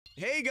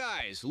Hey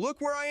guys, look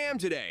where I am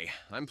today.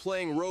 I'm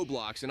playing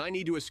Roblox and I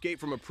need to escape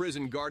from a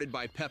prison guarded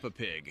by Peppa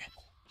Pig.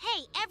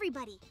 Hey,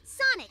 everybody!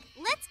 Sonic,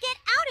 let's get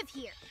out of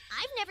here!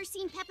 I've never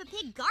seen Peppa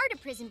Pig guard a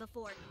prison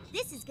before.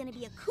 This is gonna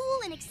be a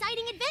cool and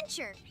exciting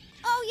adventure.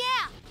 Oh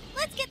yeah!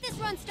 Let's get this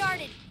run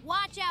started.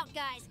 Watch out,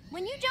 guys.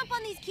 When you jump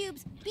on these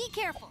cubes, be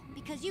careful,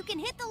 because you can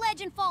hit the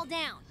ledge and fall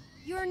down.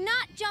 You're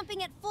not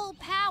jumping at full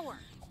power.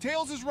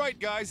 Tails is right,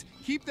 guys.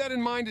 Keep that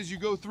in mind as you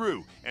go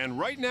through. And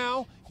right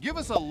now, give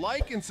us a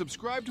like and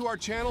subscribe to our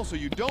channel so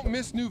you don't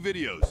miss new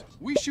videos.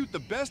 We shoot the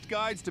best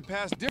guides to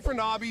pass different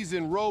obbies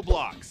in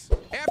Roblox.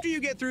 After you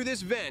get through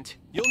this vent,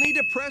 you'll need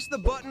to press the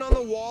button on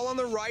the wall on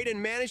the right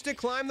and manage to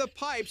climb the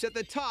pipes at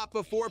the top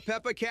before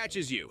Peppa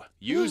catches you.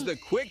 Use the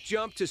quick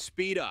jump to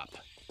speed up.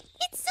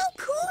 It's so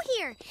cool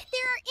here!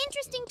 There are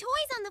interesting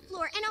toys on the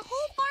floor and a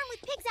whole farm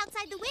with pigs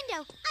outside the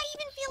window. I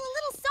even feel a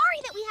little sorry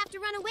that we have to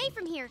run away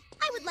from here.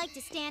 I would like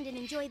to stand and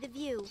enjoy the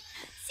view.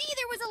 See,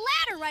 there was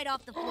a ladder right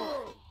off the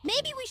floor.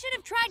 Maybe we should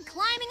have tried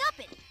climbing up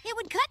it. It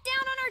would cut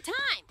down on our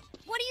time.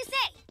 What do you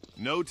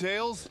say? No,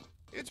 Tails?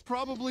 It's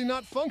probably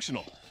not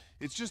functional.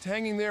 It's just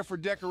hanging there for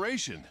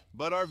decoration,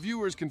 but our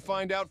viewers can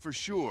find out for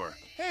sure.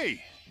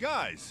 Hey,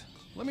 guys,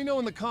 let me know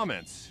in the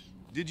comments.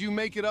 Did you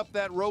make it up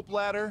that rope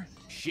ladder?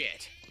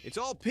 Shit. It's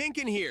all pink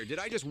in here. Did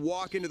I just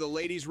walk into the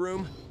ladies'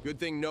 room? Good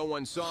thing no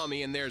one saw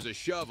me and there's a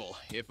shovel.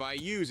 If I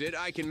use it,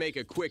 I can make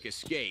a quick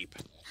escape.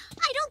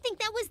 I don't think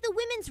that was the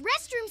women's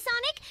restroom,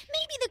 Sonic.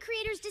 Maybe the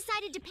creators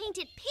decided to paint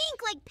it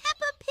pink like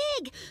Peppa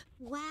Pig.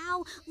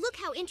 Wow, look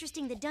how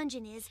interesting the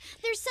dungeon is.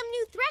 There's some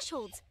new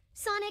thresholds.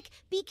 Sonic,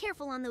 be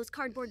careful on those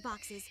cardboard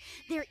boxes.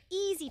 They're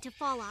easy to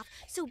fall off,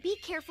 so be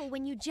careful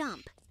when you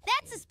jump.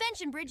 That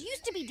suspension bridge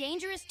used to be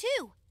dangerous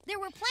too. There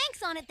were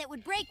planks on it that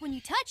would break when you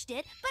touched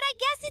it, but I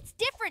guess it's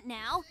different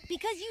now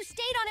because you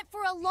stayed on it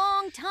for a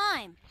long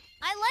time.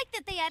 I like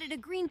that they added a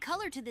green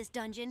color to this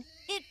dungeon.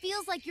 It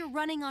feels like you're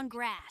running on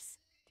grass.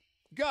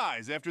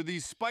 Guys, after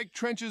these spiked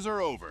trenches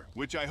are over,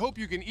 which I hope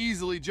you can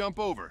easily jump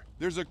over,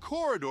 there's a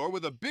corridor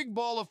with a big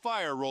ball of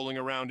fire rolling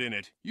around in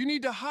it. You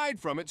need to hide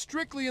from it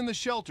strictly in the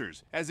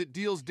shelters, as it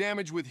deals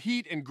damage with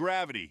heat and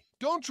gravity.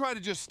 Don't try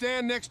to just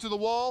stand next to the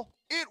wall.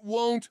 It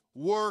won't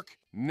work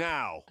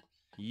now.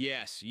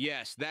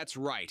 Yes, that's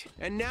right.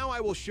 And now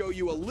I will show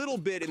you a little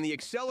bit in the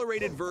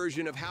accelerated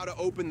version of how to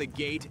open the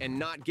gate and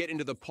not get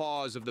into the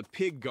paws of the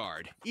pig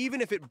guard,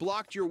 even if it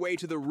blocked your way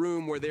to the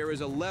room where there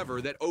is a lever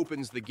that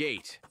opens the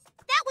gate.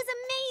 That was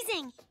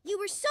amazing! You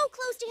were so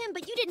close to him,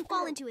 but you didn't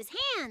fall into his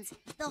hands.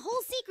 The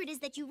whole secret is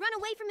that you run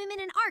away from him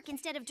in an arc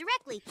instead of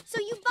directly,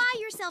 so you buy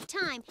yourself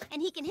time, and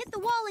he can hit the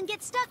wall and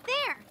get stuck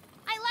there.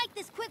 I like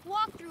this quick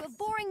walkthrough of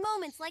boring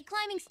moments like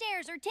climbing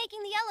stairs or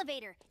taking the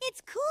elevator.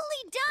 It's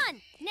coolly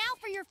done! Now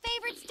for your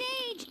favorite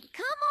stage.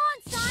 Come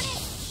on,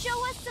 Sonic!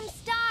 Show us some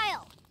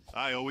style!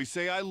 I always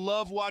say I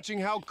love watching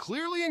how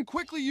clearly and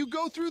quickly you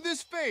go through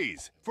this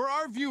phase. For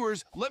our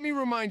viewers, let me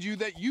remind you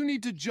that you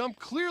need to jump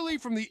clearly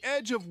from the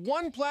edge of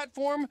one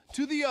platform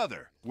to the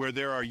other. Where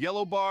there are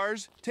yellow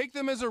bars, take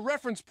them as a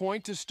reference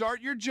point to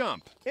start your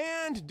jump.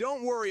 And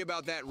don't worry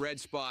about that red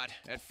spot.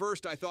 At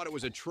first I thought it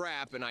was a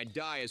trap and I'd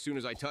die as soon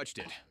as I touched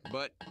it,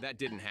 but that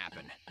didn't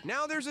happen.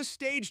 Now there's a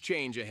stage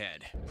change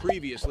ahead.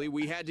 Previously,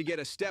 we had to get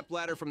a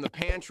stepladder from the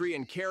pantry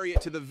and carry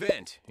it to the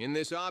vent. In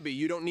this obby,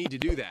 you don't need to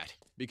do that,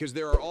 because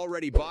there are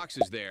already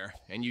boxes there,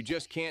 and you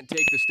just can't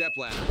take the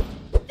stepladder.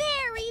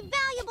 Very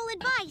valuable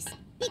advice,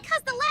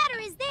 because the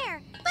ladder is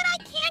there, but I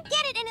can't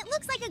get it and it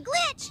looks like a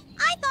glitch.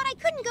 I thought I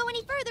couldn't go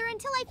any further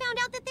until I found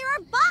out that there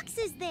are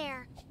boxes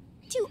there.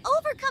 To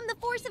overcome the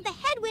force of the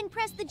headwind,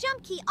 press the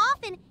jump key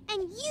often,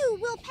 and you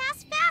will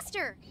pass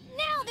faster.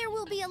 Now there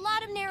will be a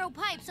lot of narrow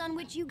pipes on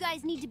which you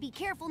guys need to be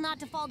careful not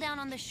to fall down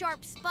on the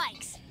sharp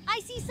spikes. I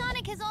see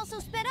Sonic has also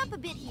sped up a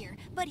bit here,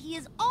 but he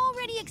is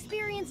already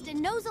experienced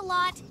and knows a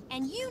lot,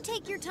 and you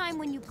take your time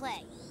when you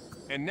play.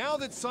 And now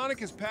that Sonic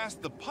has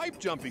passed the pipe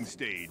jumping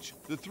stage,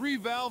 the 3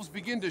 valves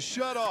begin to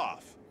shut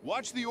off.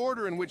 Watch the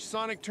order in which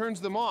Sonic turns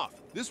them off.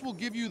 This will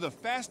give you the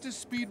fastest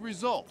speed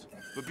result.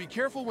 But be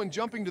careful when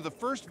jumping to the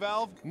first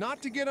valve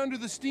not to get under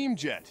the steam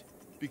jet,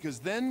 because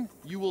then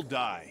you will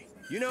die.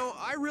 You know,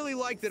 I really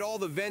like that all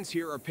the vents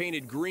here are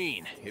painted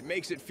green. It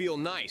makes it feel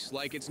nice,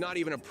 like it's not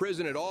even a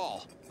prison at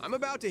all. I'm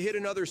about to hit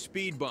another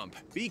speed bump.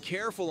 Be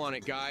careful on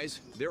it,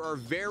 guys. There are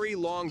very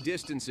long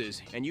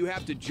distances, and you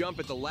have to jump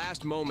at the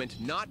last moment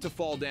not to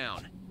fall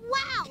down.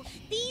 Wow,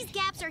 these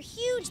gaps are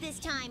huge this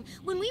time.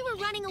 When we were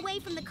running away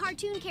from the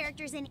cartoon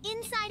characters in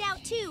Inside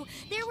Out 2,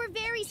 there were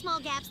very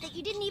small gaps that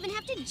you didn't even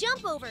have to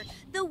jump over.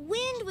 The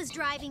wind was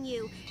driving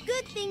you.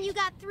 Good thing you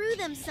got through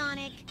them,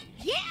 Sonic.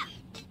 Yeah,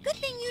 good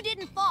thing you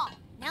didn't fall.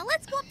 Now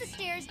let's go up the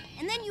stairs,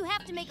 and then you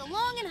have to make a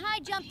long and high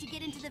jump to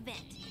get into the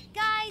vent.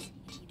 Guys,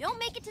 If you don't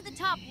make it to the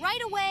top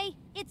right away,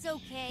 it's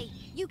okay.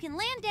 You can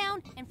land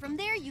down, and from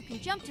there you can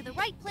jump to the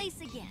right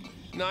place again.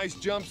 Nice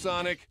jump,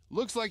 Sonic.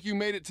 Looks like you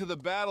made it to the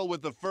battle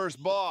with the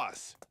first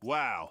boss.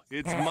 Wow,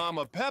 it's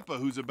Mama Peppa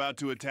who's about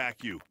to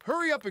attack you.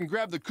 Hurry up and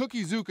grab the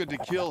Cookie Zuka to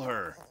kill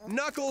her.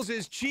 Knuckles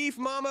is Chief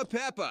Mama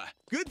Peppa.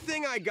 Good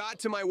thing I got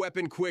to my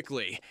weapon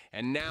quickly,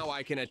 and now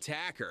I can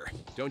attack her.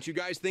 Don't you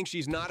guys think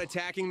she's not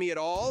attacking me at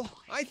all?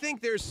 I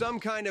think there's some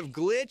kind of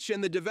glitch,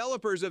 and the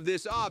developers of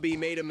this obby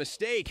made a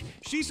mistake.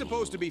 She's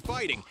supposed to be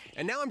fighting,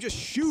 and now I'm just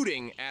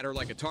shooting at her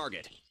like a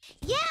target.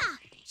 Yeah,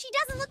 she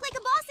doesn't look like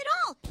a boss at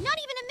all. Not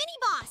even a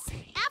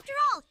mini-boss. After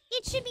all,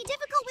 it should be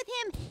difficult with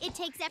him. It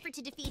takes effort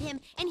to defeat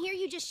him, and here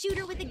you just shoot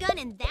her with a gun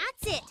and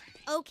that's it.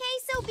 Okay,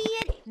 so be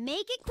it.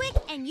 Make it quick,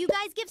 and you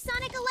guys give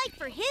Sonic a like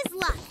for his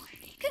luck.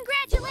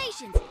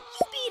 Congratulations!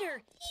 You beat her,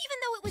 even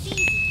though it was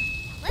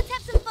easy. Let's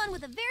have some fun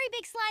with a very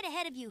big slide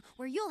ahead of you,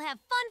 where you'll have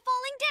fun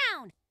falling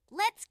down.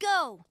 Let's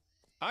go!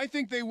 I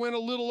think they went a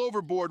little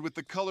overboard with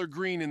the color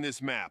green in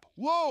this map.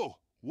 Whoa!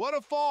 What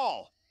a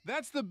fall!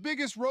 That's the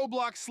biggest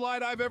Roblox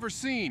slide I've ever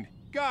seen.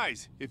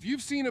 Guys, if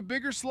you've seen a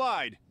bigger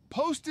slide,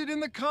 post it in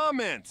the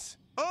comments.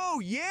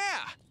 Oh,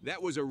 yeah!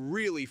 That was a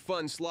really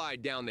fun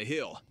slide down the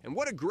hill. And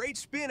what a great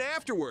spin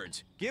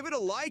afterwards. Give it a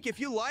like if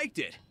you liked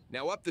it.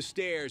 Now up the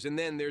stairs, and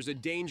then there's a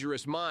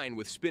dangerous mine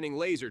with spinning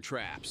laser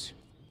traps.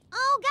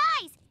 Oh,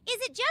 guys,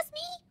 is it just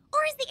me? Or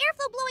is the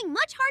airflow blowing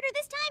much harder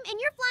this time and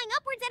you're flying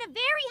upwards at a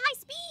very high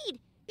speed?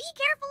 Be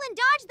careful and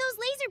dodge those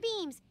laser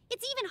beams.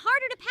 It's even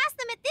harder to pass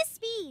them at this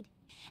speed.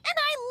 And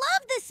I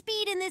love the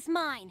speed in this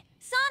mine.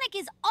 Sonic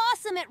is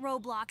awesome at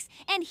Roblox,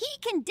 and he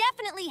can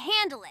definitely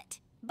handle it.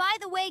 By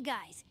the way,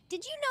 guys,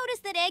 did you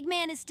notice that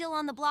Eggman is still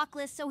on the block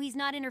list so he's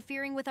not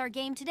interfering with our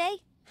game today?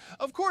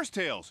 Of course,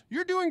 Tails.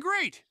 You're doing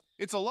great.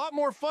 It's a lot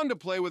more fun to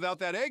play without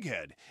that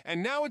egghead.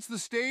 And now it's the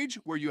stage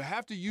where you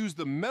have to use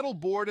the metal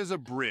board as a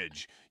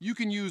bridge. You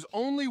can use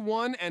only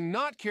one and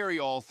not carry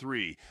all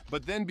three,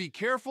 but then be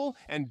careful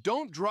and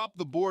don't drop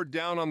the board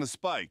down on the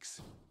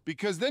spikes,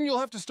 because then you'll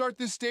have to start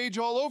this stage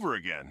all over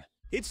again.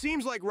 It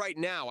seems like right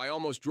now I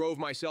almost drove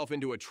myself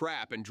into a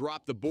trap and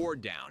dropped the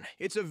board down.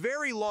 It's a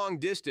very long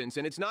distance,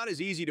 and it's not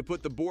as easy to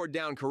put the board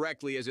down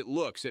correctly as it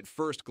looks at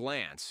first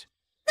glance.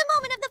 The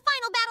moment of the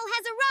final battle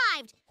has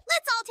arrived.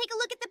 Let's all take a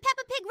look at the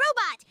Peppa Pig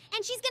robot,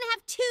 and she's gonna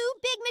have 2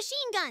 big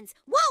machine guns.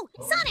 Whoa,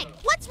 Sonic,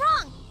 what's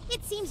wrong?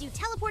 It seems you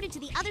teleported to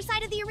the other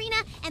side of the arena,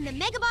 and the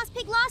Mega Boss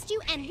Pig lost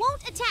you and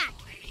won't attack.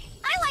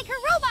 I like her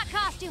robot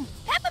costume.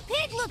 Peppa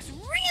Pig looks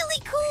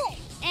really cool.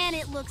 And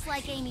it looks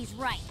like Amy's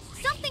right.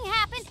 Something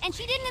happened, and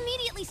she didn't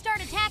immediately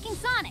start attacking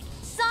Sonic.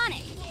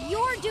 Sonic,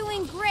 you're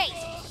doing great.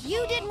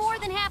 You did more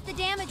than half the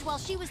damage while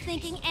she was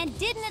thinking and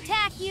didn't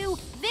attack you.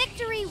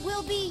 Victory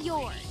will be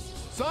yours.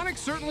 Sonic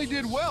certainly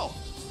did well,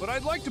 but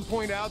I'd like to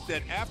point out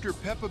that after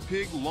Peppa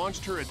Pig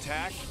launched her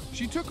attack,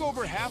 she took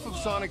over half of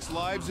Sonic's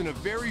lives in a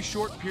very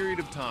short period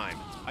of time.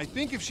 I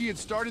think if she had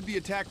started the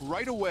attack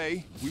right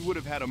away, we would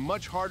have had a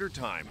much harder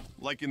time,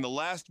 like in the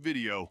last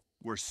video,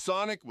 where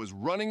Sonic was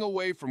running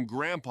away from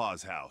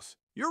Grandpa's house.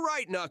 You're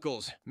right,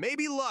 Knuckles.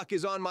 Maybe luck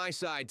is on my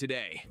side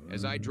today.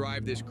 As I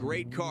drive this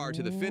great car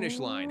to the finish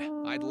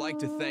line, I'd like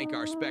to thank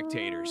our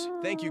spectators.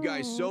 Thank you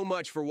guys so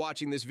much for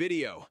watching this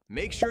video.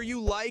 Make sure you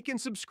like and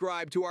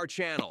subscribe to our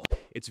channel.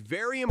 It's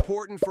very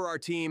important for our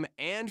team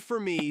and for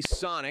me,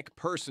 Sonic,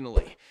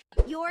 personally.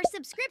 Your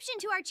subscription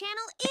to our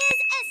channel is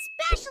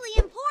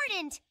especially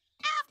important.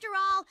 After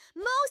all,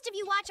 most of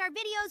you watch our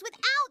videos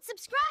without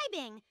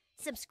subscribing.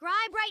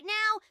 Subscribe right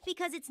now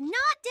because it's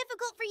not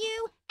difficult for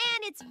you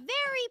and it's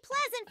very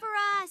pleasant for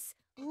us.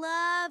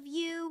 Love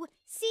you.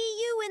 See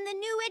you in the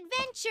new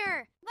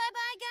adventure.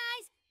 Bye-bye,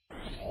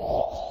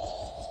 guys.